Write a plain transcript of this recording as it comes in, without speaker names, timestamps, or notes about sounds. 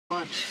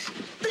want.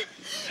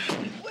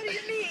 What do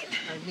you mean?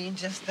 I mean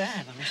just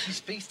that. I mean, she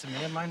speaks to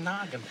me in my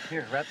noggin.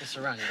 Here, wrap this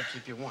around you to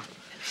keep you warm.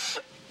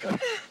 Go.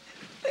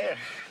 There.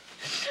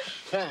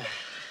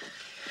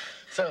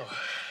 So,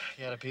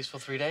 you had a peaceful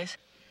 3 days?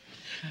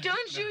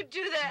 Don't you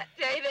do that,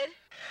 David.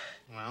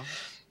 Well,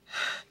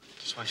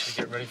 just want you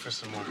to get ready for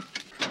some more.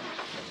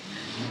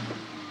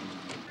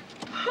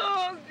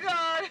 Oh,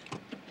 God.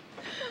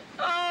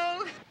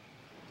 Oh.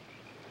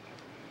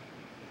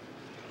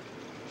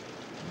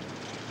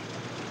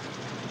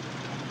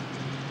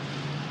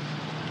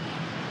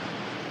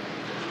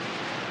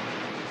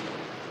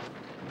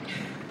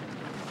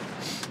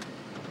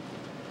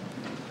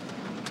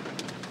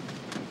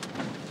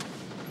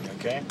 You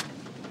okay?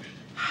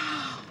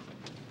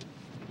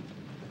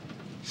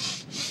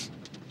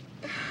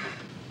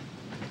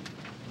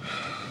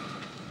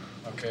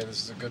 Okay,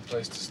 this is a good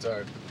place to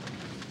start,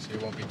 so you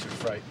won't be too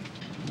frightened.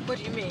 What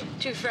do you mean?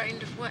 Too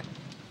frightened of what?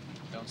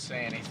 Don't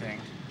say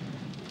anything.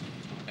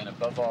 And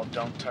above all,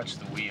 don't touch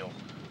the wheel.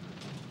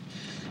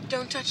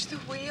 Don't touch the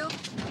wheel?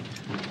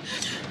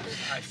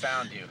 I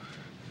found you.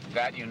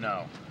 That you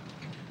know.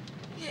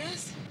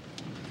 Yes?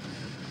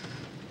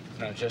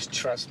 Now just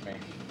trust me.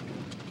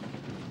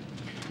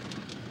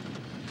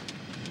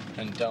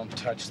 And don't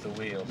touch the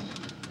wheel.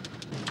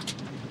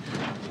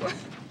 What?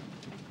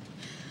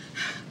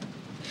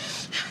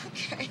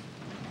 Okay.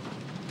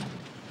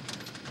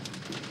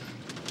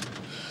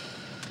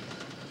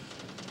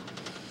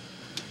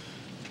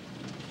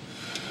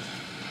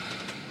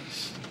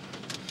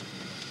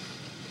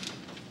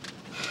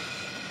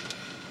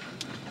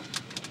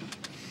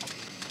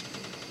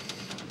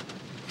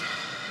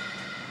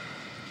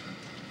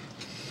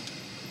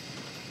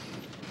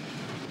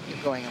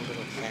 You're going a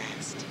little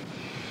fast.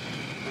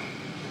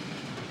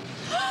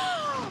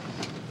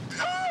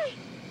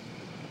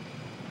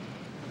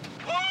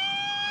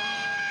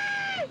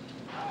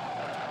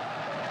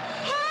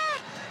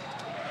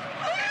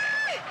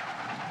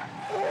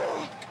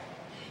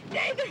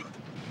 David!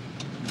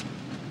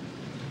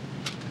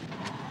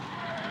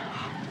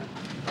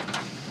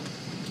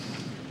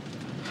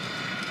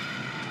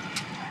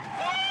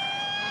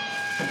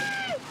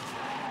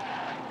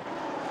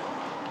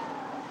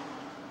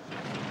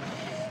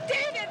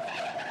 David!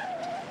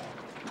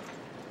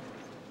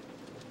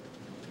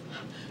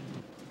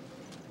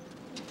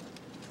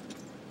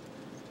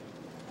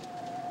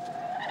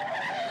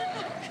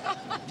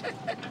 Oh, God,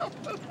 I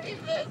don't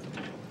believe this.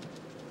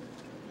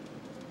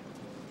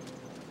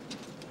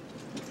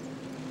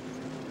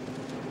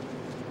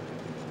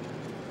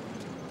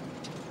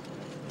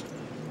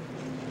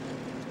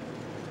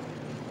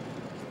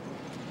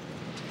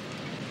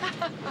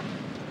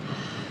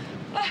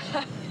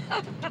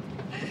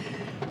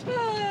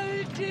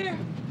 Oh, dear.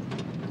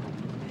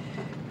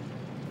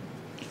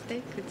 If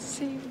they could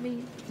see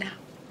me now,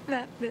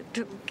 that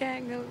little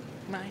gang of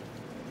mine.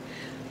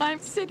 I'm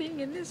sitting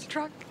in this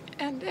truck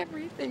and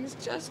everything's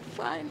just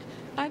fine.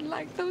 I'd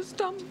like those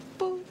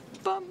stumble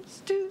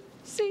bumps to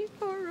see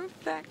for a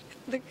fact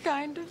the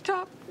kind of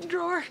top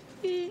drawer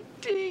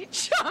E.T.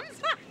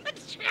 chums on the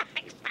track.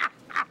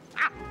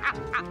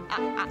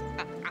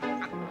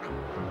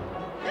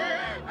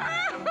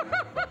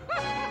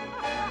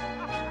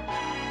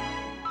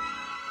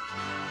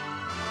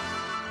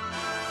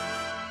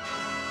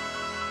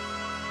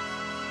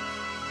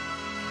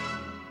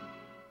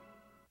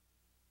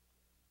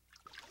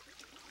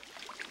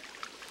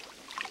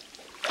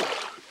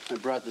 I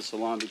brought this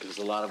along because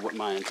a lot of what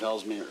Mayan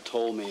tells me or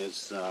told me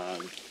is,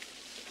 well,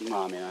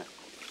 I mean,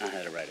 I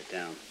had to write it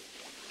down.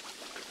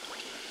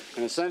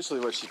 And essentially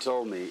what she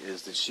told me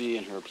is that she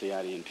and her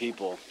Pleiadian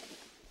people...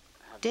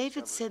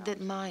 David said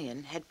that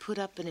Mayan had put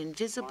up an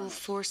invisible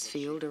force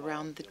field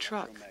around the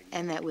truck,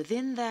 and that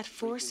within that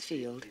force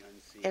field,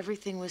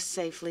 everything was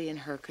safely in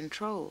her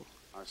control.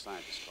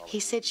 He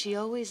said she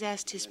always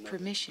asked his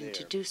permission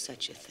to do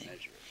such a thing.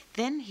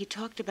 Then he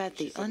talked about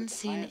the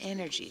unseen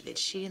energy that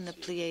she and the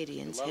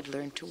Pleiadians had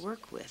learned to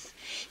work with.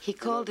 He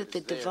called it the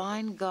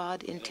Divine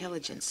God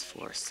Intelligence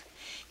Force.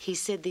 He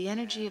said the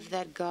energy of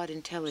that God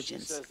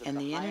intelligence and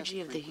the energy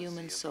of the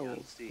human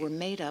soul were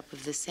made up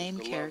of the same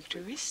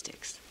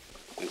characteristics.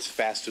 It's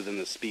faster than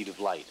the speed of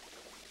light.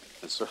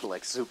 It's sort of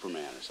like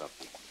Superman or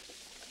something.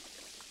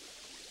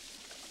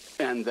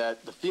 And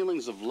that the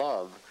feelings of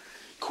love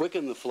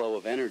quicken the flow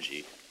of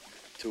energy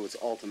to its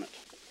ultimate.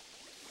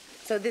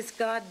 So this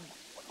God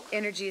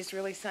energy is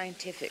really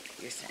scientific,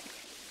 you're saying?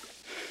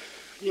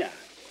 Yeah,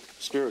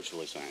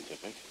 spiritually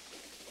scientific.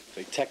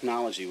 The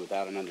technology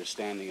without an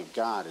understanding of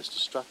God is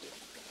destructive.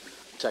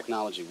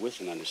 Technology with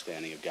an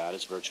understanding of God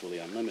is virtually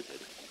unlimited.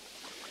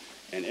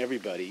 And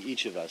everybody,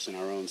 each of us in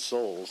our own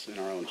souls, in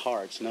our own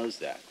hearts, knows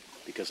that,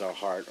 because our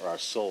heart or our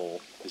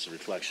soul is a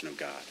reflection of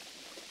God.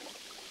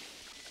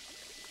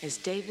 As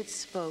David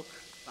spoke,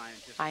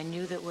 I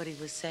knew that what he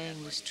was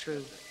saying was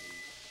true.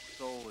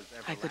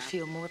 I could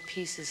feel more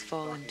pieces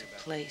fall into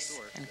place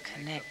and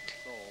connect.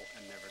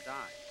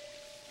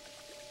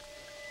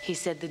 He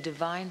said the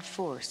divine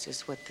force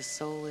is what the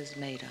soul is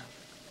made of.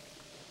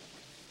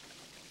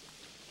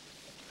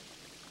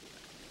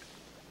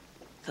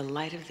 The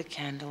light of the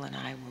candle and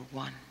I were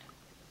one.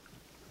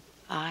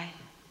 I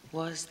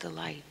was the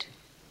light.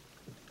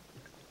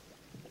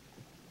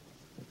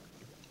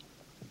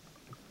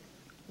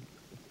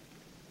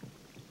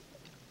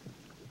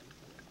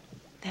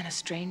 Then a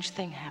strange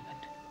thing happened.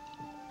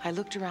 I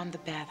looked around the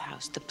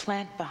bathhouse. The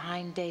plant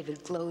behind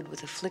David glowed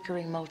with a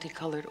flickering,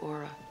 multicolored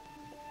aura.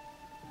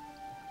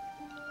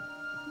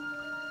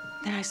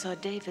 Then I saw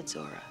David's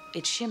aura.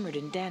 It shimmered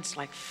and danced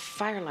like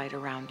firelight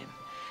around him.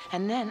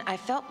 And then I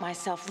felt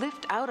myself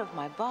lift out of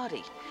my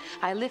body.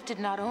 I lifted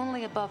not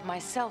only above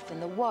myself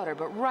in the water,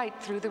 but right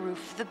through the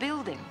roof of the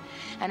building.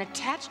 And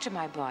attached to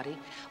my body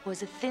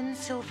was a thin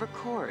silver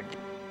cord.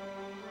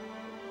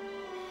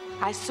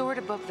 I soared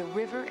above the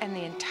river and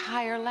the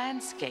entire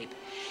landscape.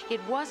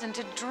 It wasn't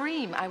a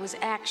dream. I was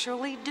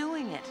actually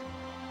doing it.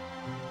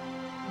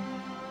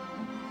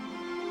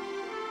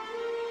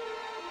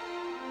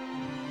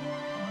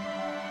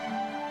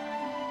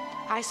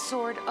 I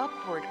soared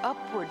upward,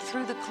 upward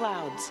through the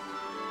clouds.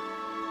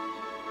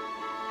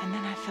 And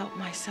then I felt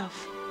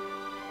myself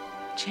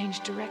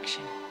change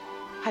direction.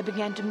 I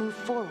began to move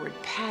forward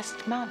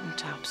past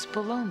mountaintops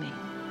below me.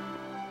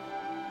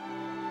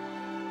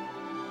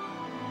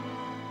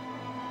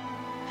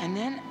 And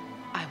then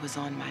I was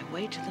on my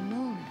way to the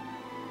moon.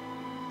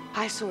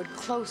 I soared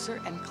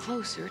closer and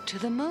closer to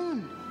the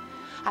moon.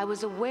 I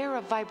was aware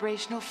of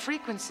vibrational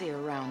frequency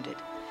around it.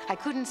 I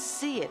couldn't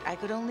see it. I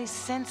could only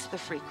sense the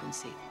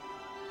frequency.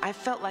 I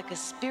felt like a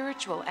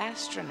spiritual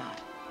astronaut,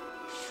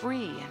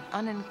 free and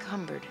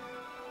unencumbered.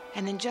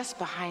 And then just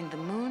behind the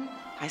moon,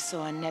 I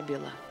saw a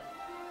nebula.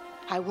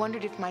 I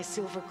wondered if my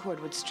silver cord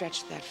would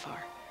stretch that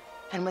far.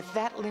 And with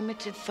that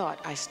limited thought,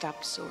 I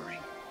stopped soaring.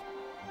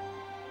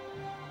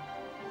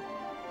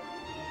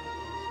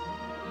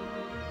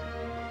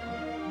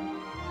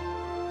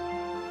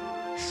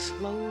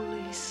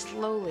 Slowly,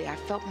 slowly, I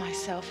felt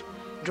myself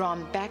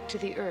drawn back to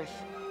the earth,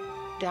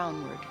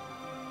 downward,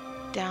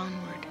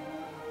 downward.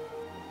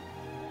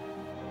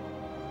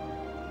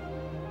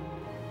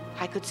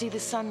 I could see the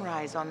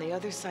sunrise on the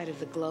other side of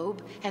the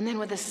globe, and then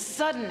with a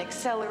sudden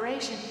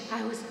acceleration,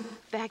 I was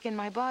back in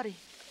my body.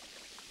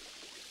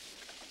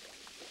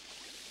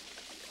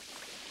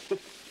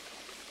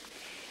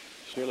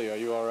 Shirley, are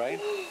you all right?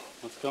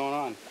 What's going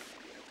on?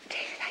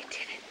 David, I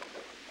did it.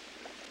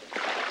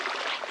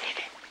 I did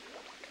it.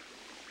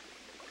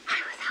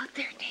 I was out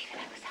there, David.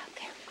 I was out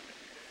there.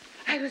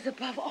 I was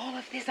above all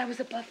of this. I was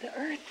above the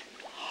earth.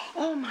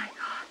 Oh, my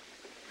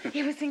God.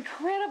 It was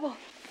incredible.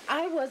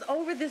 I was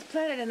over this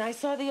planet, and I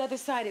saw the other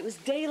side. It was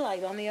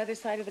daylight on the other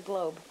side of the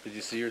globe. Did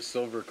you see your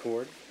silver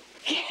cord?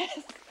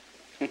 Yes.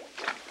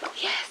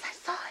 Yes, I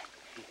saw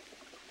it.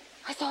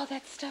 I saw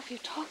that stuff you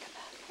talk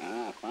about.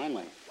 Ah,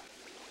 finally.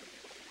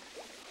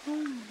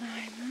 Oh,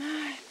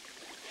 my.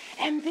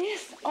 And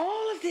this,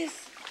 all of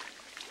this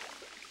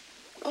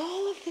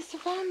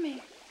around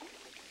me,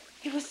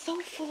 it was so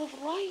full of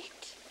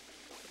light.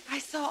 I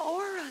saw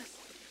auras.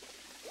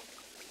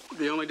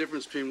 The only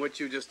difference between what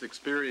you just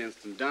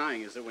experienced and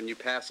dying is that when you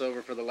pass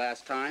over for the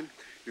last time,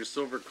 your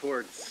silver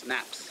cord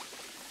snaps.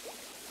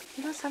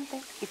 You know something?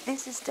 If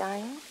this is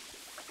dying,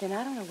 then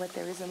I don't know what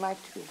there is in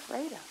life to be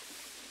afraid of.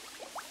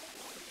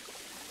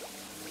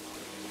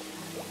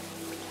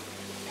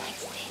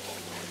 Thanks, David.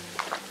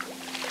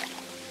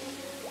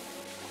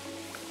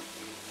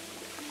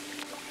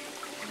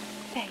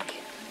 Thank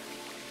you.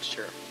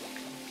 Sure.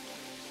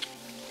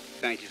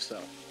 Thank you so.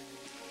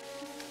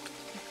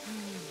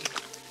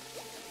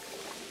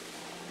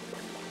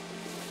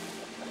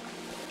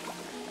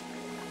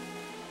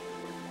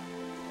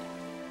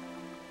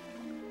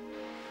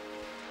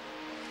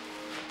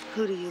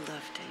 Who do you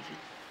love, David?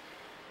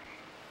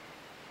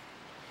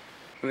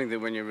 I think that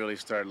when you really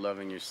start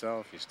loving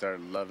yourself, you start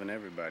loving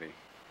everybody.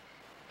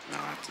 Now,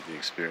 after the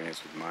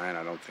experience with mine,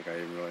 I don't think I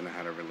even really know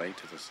how to relate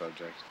to the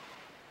subject.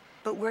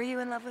 But were you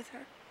in love with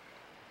her?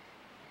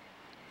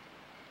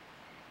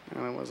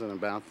 No, it wasn't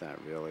about that,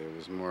 really. It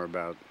was more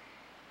about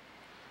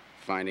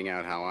finding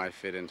out how I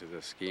fit into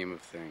the scheme of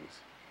things.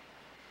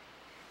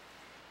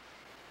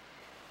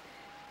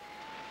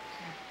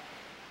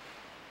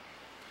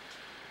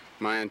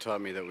 Mayan taught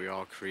me that we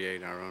all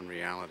create our own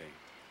reality.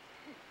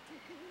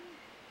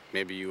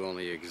 Maybe you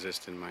only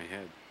exist in my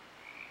head.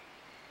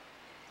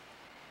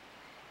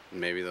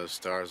 Maybe those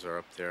stars are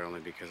up there only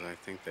because I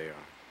think they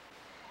are.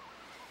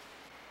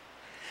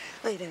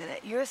 Wait a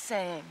minute. You're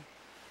saying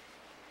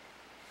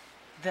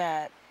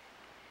that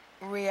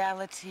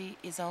reality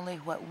is only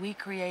what we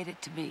create it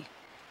to be?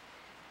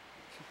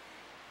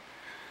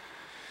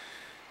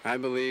 I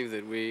believe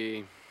that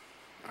we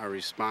are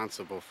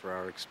responsible for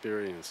our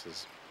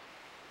experiences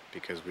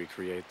because we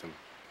create them.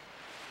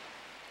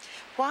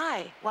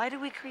 Why? Why do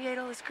we create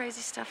all this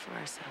crazy stuff for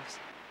ourselves?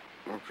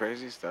 Well,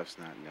 crazy stuff's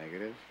not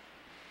negative.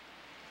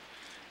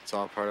 It's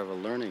all part of a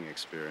learning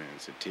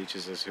experience. It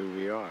teaches us who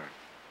we are.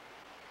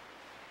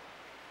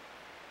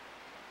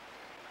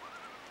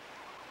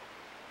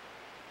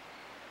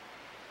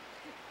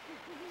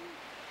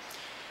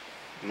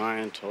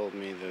 Mayan told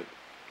me that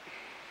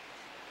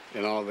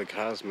in all the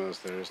cosmos,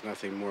 there is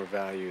nothing more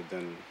valued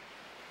than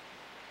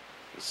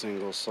a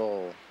single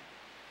soul,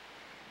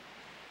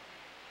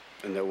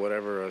 and that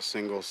whatever a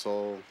single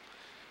soul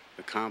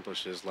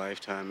accomplishes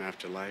lifetime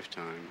after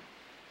lifetime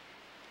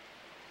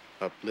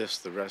uplifts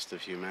the rest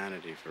of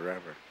humanity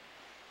forever.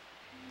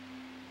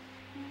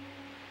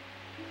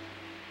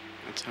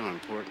 That's how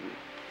important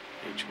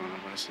each one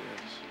of us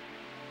is.